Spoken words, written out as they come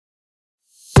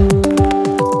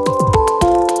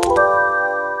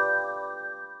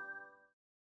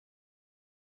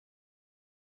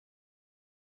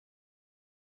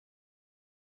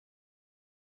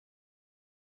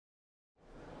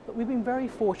We've been very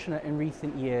fortunate in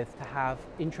recent years to have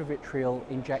intravitreal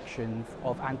injections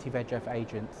of anti-VEGF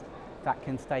agents that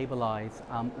can stabilize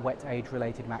wet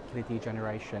age-related macular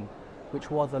degeneration, which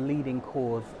was a leading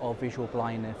cause of visual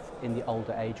blindness in the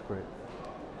older age group.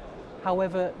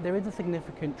 However, there is a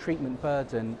significant treatment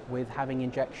burden with having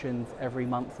injections every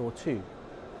month or two.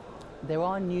 There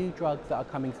are new drugs that are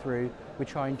coming through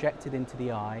which are injected into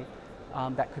the eye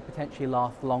that could potentially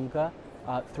last longer,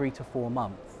 3 to 4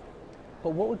 months.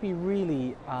 But what would be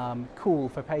really cool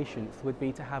for patients would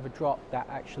be to have a drop that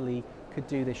actually could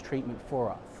do this treatment for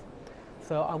us.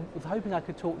 So I was hoping I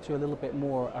could talk to you a little bit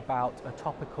more about a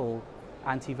topical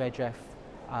anti-VEGF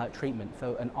treatment,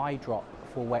 so an eye drop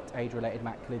for wet age-related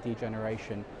macular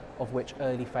degeneration, of which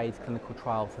early phase clinical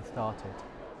trials have started.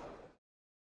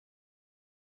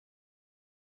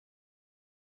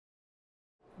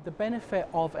 The benefit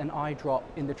of an eye drop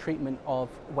in the treatment of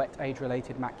wet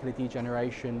age-related macular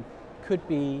degeneration could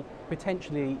be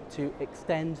potentially to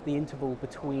extend the interval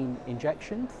between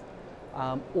injections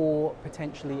or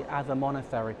potentially as a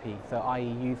monotherapy, so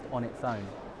i.e. used on its own.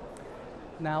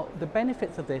 Now, the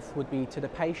benefits of this would be to the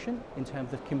patient in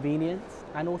terms of convenience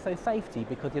and also safety,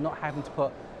 because you're not having to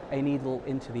put a needle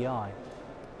into the eye.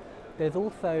 There's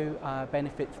also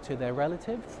benefits to their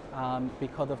relatives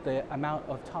because of the amount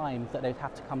of times that they'd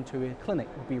have to come to a clinic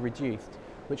would be reduced,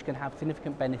 which can have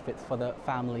significant benefits for the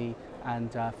family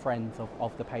and friends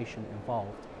of the patient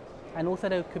involved. And also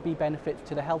there could be benefits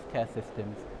to the healthcare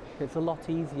systems. It's a lot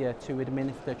easier to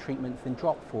administer treatments in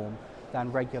drop form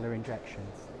than regular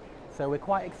injections. So we're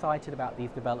quite excited about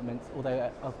these developments,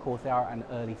 although of course they are at an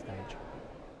early stage.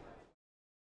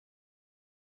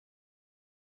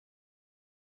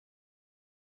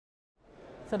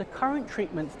 So the current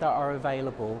treatments that are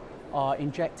available are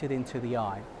injected into the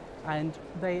eye, and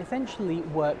they essentially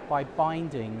work by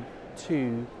binding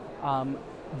to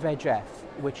VEGF,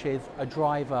 which is a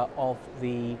driver of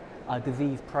the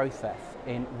disease process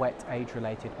in wet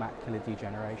age-related macular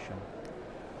degeneration.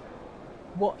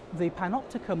 What the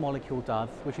PanOptica molecule does,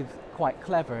 which is quite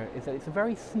clever, is that it's a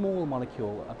very small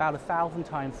molecule, about 1,000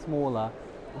 times smaller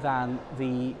than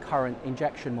the current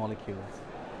injection molecules.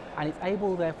 And it's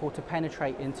able, therefore, to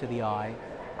penetrate into the eye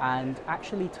and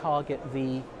actually target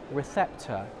the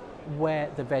receptor where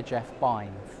the VEGF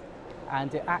binds.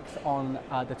 And it acts on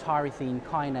the tyrosine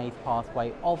kinase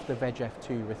pathway of the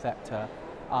VEGF2 receptor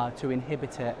to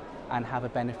inhibit it and have a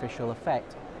beneficial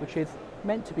effect, which is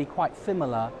meant to be quite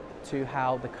similar to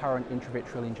how the current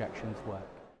intravitreal injections work.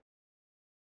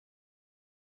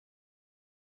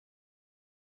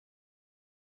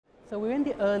 So we're in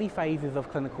the early phases of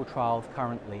clinical trials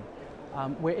currently.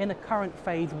 We're in a current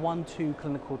phase 1-2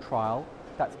 clinical trial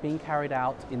that's being carried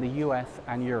out in the US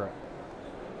and Europe.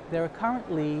 There are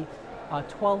currently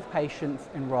 12 patients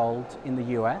enrolled in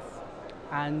the US,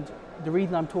 and the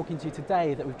reason I'm talking to you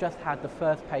today is that we've just had the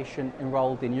first patient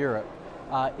enrolled in Europe,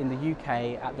 in the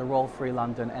UK at the Royal Free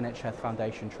London NHS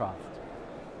Foundation Trust.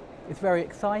 It's very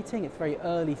exciting, it's very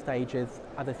early stages,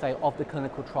 as I say, of the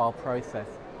clinical trial process.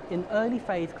 In early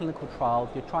phase clinical trials,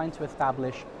 you're trying to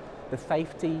establish the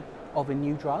safety of a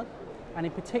new drug, and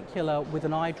in particular with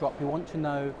an eye drop, you want to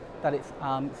know that it's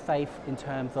safe in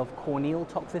terms of corneal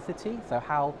toxicity, so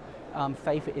how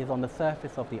safe it is on the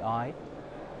surface of the eye.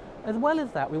 As well as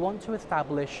that, we want to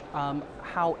establish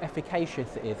how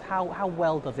efficacious it is, how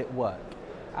well does it work.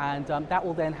 And that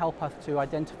will then help us to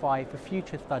identify for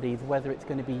future studies whether it's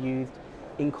going to be used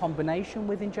in combination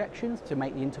with injections to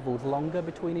make the intervals longer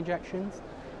between injections,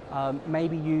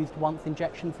 maybe used once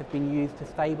injections have been used to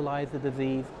stabilize the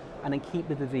disease and then keep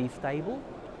the disease stable,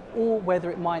 or whether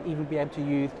it might even be able to be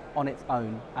used on its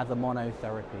own as a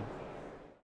monotherapy.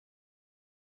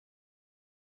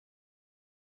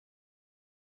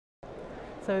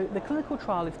 So the clinical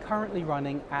trial is currently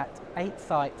running at 8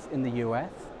 sites in the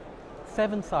US,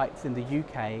 7 sites in the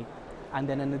UK, and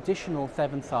then an additional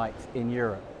 7 sites in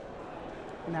Europe.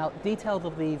 Now, details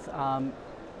of these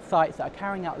sites that are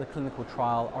carrying out the clinical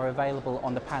trial are available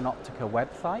on the PanOptica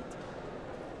website.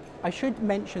 I should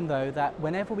mention though that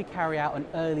whenever we carry out an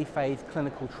early phase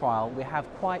clinical trial, we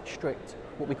have quite strict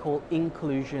what we call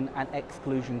inclusion and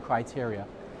exclusion criteria.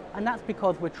 And that's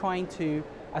because we're trying to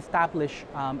establish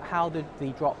how the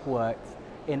drop works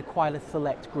in quite a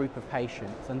select group of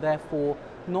patients, and therefore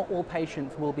not all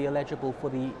patients will be eligible for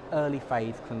the early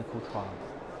phase clinical trials.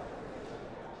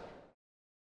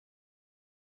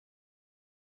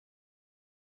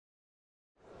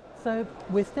 So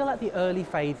we're still at the early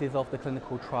phases of the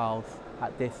clinical trials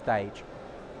at this stage.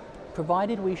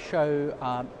 Provided we show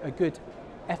a good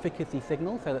efficacy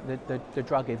signal so that the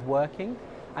drug is working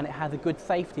and it has a good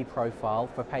safety profile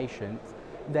for patients,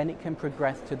 then it can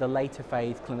progress to the later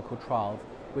phase clinical trials,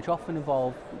 which often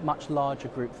involve much larger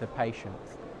groups of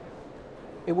patients.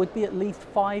 It would be at least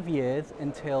 5 years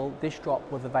until this drop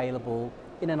was available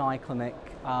in an eye clinic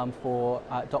for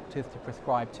doctors to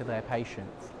prescribe to their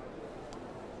patients.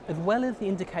 As well as the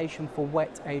indication for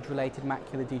wet age-related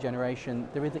macular degeneration,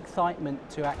 there is excitement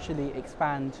to actually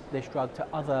expand this drug to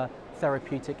other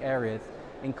therapeutic areas,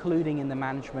 including in the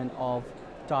management of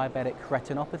diabetic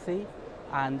retinopathy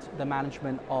and the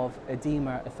management of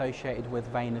edema associated with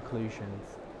vein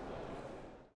occlusions.